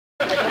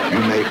You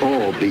may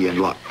all be in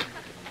luck.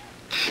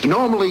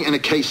 Normally, in a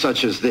case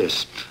such as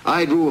this,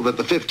 I'd rule that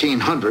the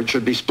 1,500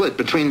 should be split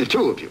between the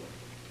two of you.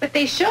 But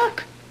they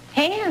shook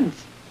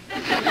hands.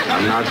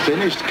 I'm not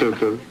finished,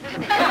 Cuckoo.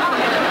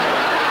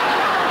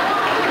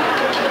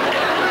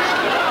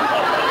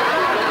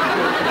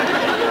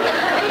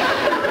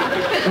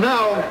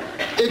 Now,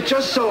 it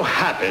just so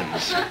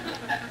happens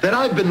that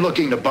I've been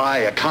looking to buy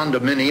a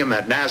condominium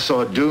at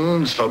Nassau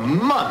Dunes for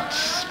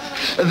months.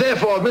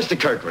 Therefore, Mr.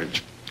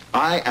 Kirkridge,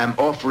 I am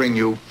offering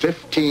you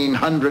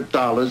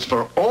 $1,500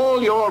 for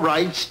all your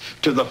rights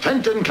to the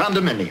Fenton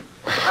condominium.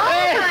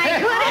 Oh, my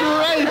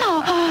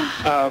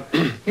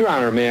goodness. Your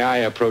Honor, may I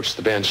approach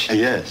the bench?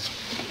 Yes.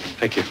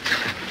 Thank you.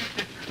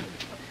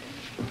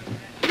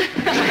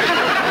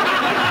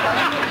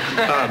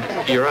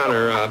 Your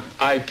Honor,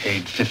 I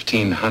paid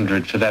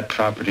 $1,500 for that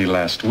property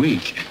last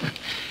week.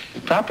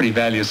 Property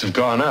values have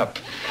gone up.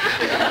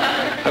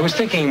 I was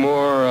thinking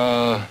more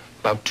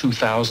about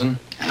 $2,000.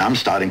 And I'm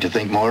starting to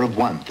think more of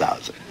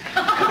 $1,000.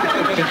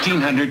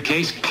 1,500,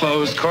 case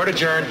closed, court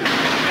adjourned.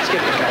 Let's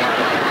get the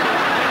guy.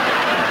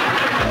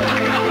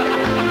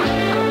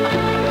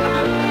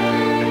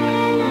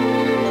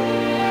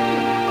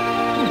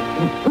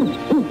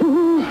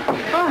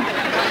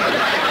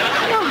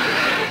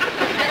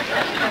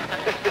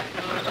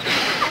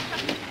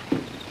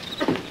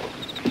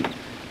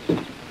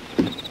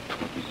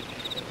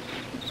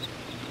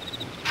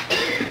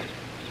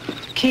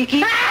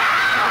 Kiki? Are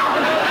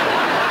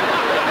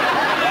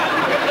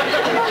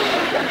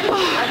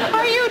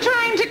you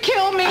trying to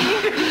kill me?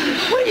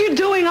 What are you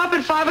doing up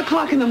at 5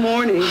 o'clock in the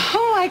morning?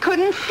 Oh, I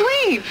couldn't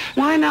sleep.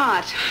 Why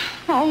not?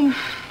 Oh,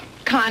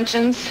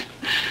 conscience.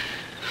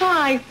 Well,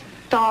 I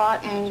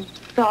thought and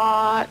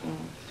thought and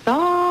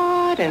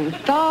thought and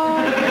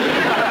thought.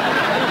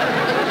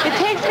 It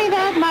takes me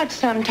that much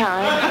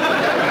sometimes.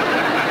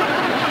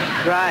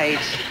 Right.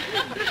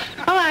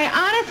 Well, I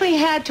honestly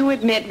had to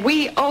admit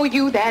we owe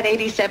you that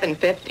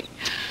 $87.50.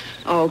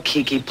 Oh,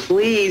 Kiki,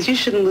 please. You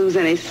shouldn't lose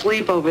any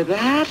sleep over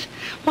that.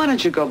 Why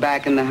don't you go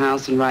back in the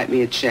house and write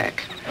me a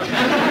check?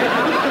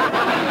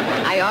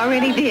 I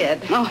already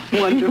did. Oh,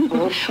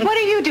 wonderful. What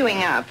are you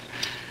doing up?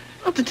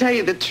 Well, to tell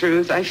you the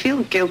truth, I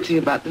feel guilty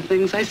about the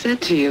things I said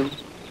to you.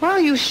 Well,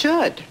 you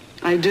should.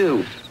 I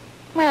do.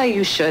 Well,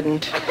 you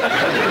shouldn't.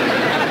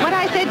 What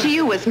I said to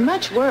you was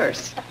much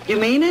worse. You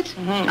mean it?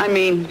 Mm-hmm. I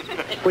mean,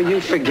 will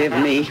you forgive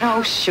me?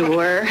 Oh,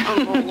 sure.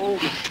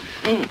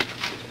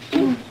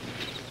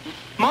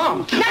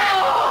 Mom! No!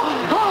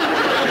 Oh.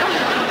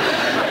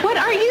 What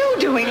are you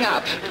doing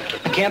up?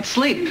 I can't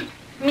sleep.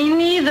 Me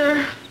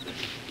neither.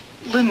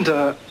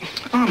 Linda,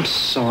 I'm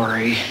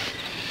sorry.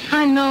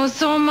 I know,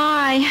 so am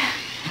I.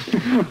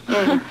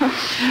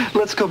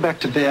 Let's go back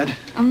to bed.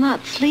 I'm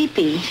not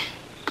sleepy.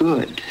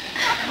 Good.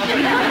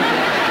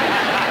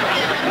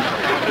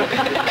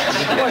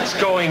 What's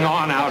going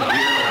on out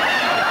here?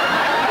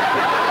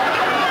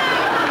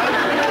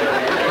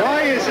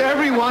 Why is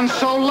everyone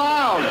so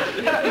loud?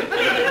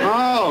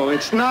 Oh,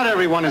 it's not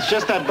everyone. It's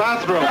just that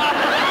bathroom.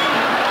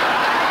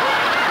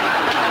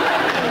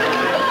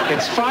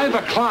 It's 5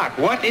 o'clock.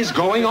 What is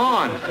going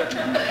on?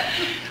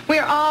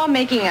 We're all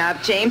making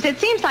up, James. It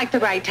seems like the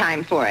right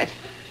time for it.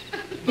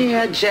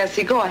 Yeah,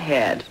 Jesse, go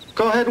ahead.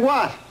 Go ahead,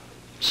 what?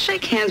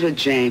 Shake hands with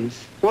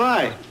James.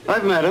 Why?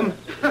 I've met him.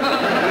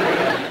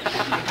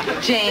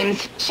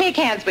 James, shake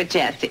hands with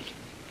Jesse.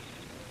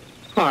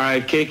 All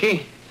right,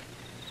 Kiki.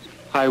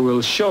 I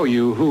will show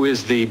you who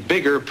is the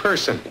bigger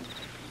person.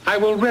 I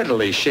will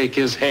readily shake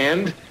his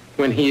hand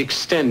when he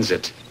extends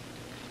it.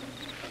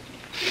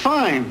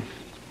 Fine.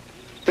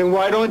 Then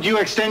why don't you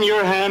extend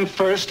your hand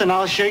first and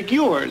I'll shake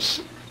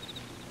yours?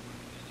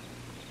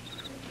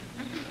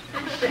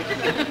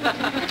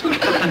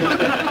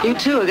 You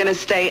two are going to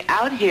stay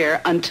out here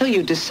until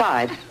you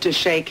decide to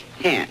shake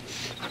hands.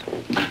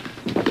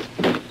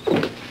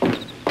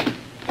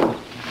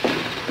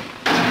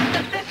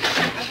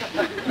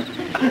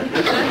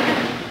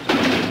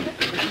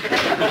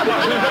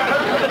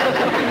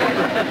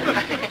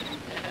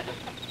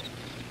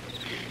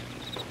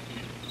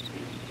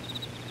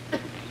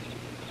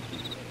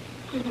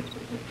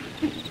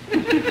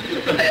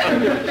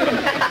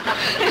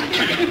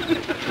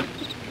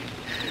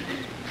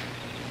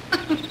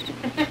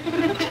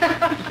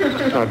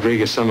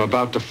 Rodriguez, I'm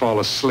about to fall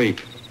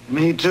asleep.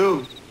 Me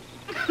too.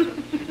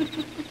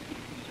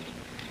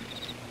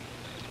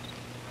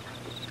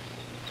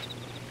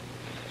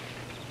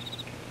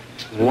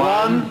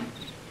 One,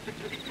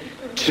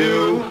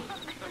 two,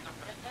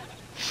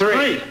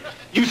 three.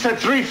 You said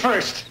three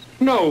first.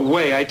 No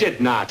way, I did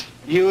not.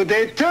 You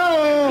did too.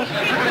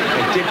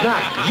 I did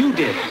not. You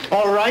did.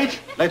 All right,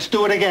 let's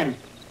do it again.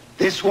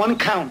 This one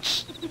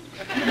counts.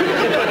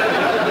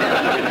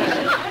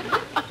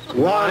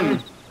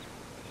 One,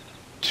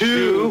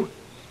 two.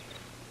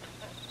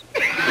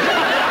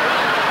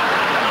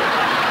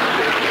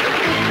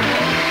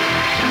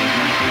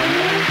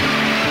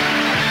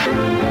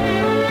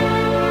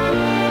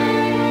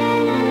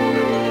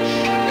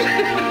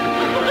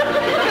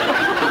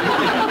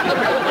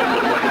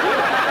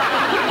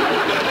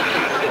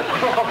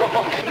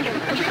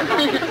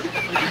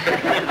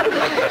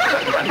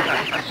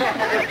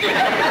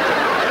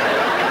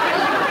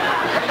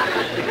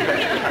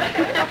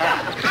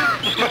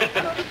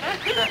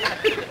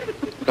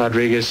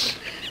 Rodriguez,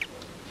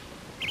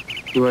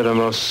 you are the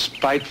most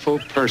spiteful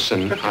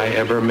person I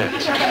ever met.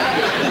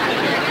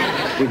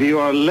 If you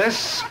are less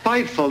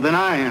spiteful than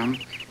I am,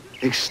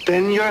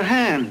 extend your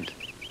hand.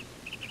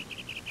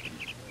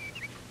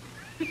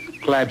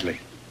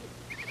 Gladly.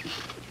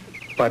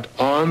 But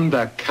on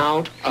the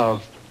count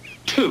of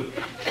 2.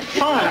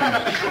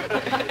 Fine.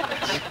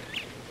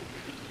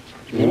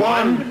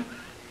 1.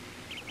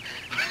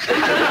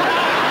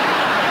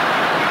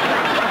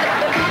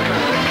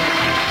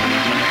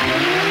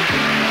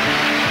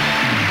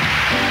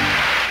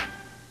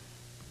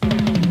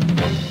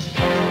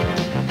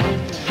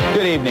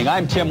 Good evening.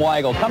 I'm Tim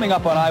Weigel. Coming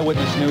up on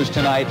Eyewitness News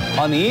tonight,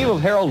 on the eve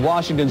of Harold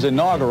Washington's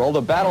inaugural, the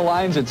battle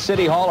lines at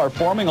City Hall are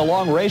forming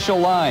along racial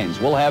lines.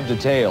 We'll have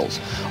details.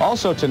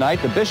 Also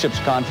tonight, the Bishops'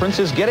 Conference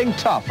is getting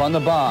tough on the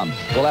bomb.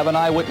 We'll have an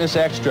Eyewitness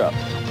Extra.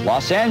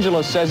 Los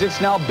Angeles says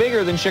it's now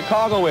bigger than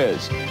Chicago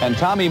is. And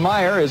Tommy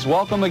Meyer is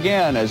welcome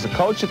again as the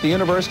coach at the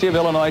University of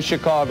Illinois,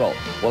 Chicago.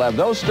 We'll have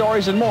those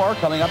stories and more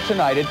coming up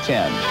tonight at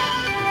 10.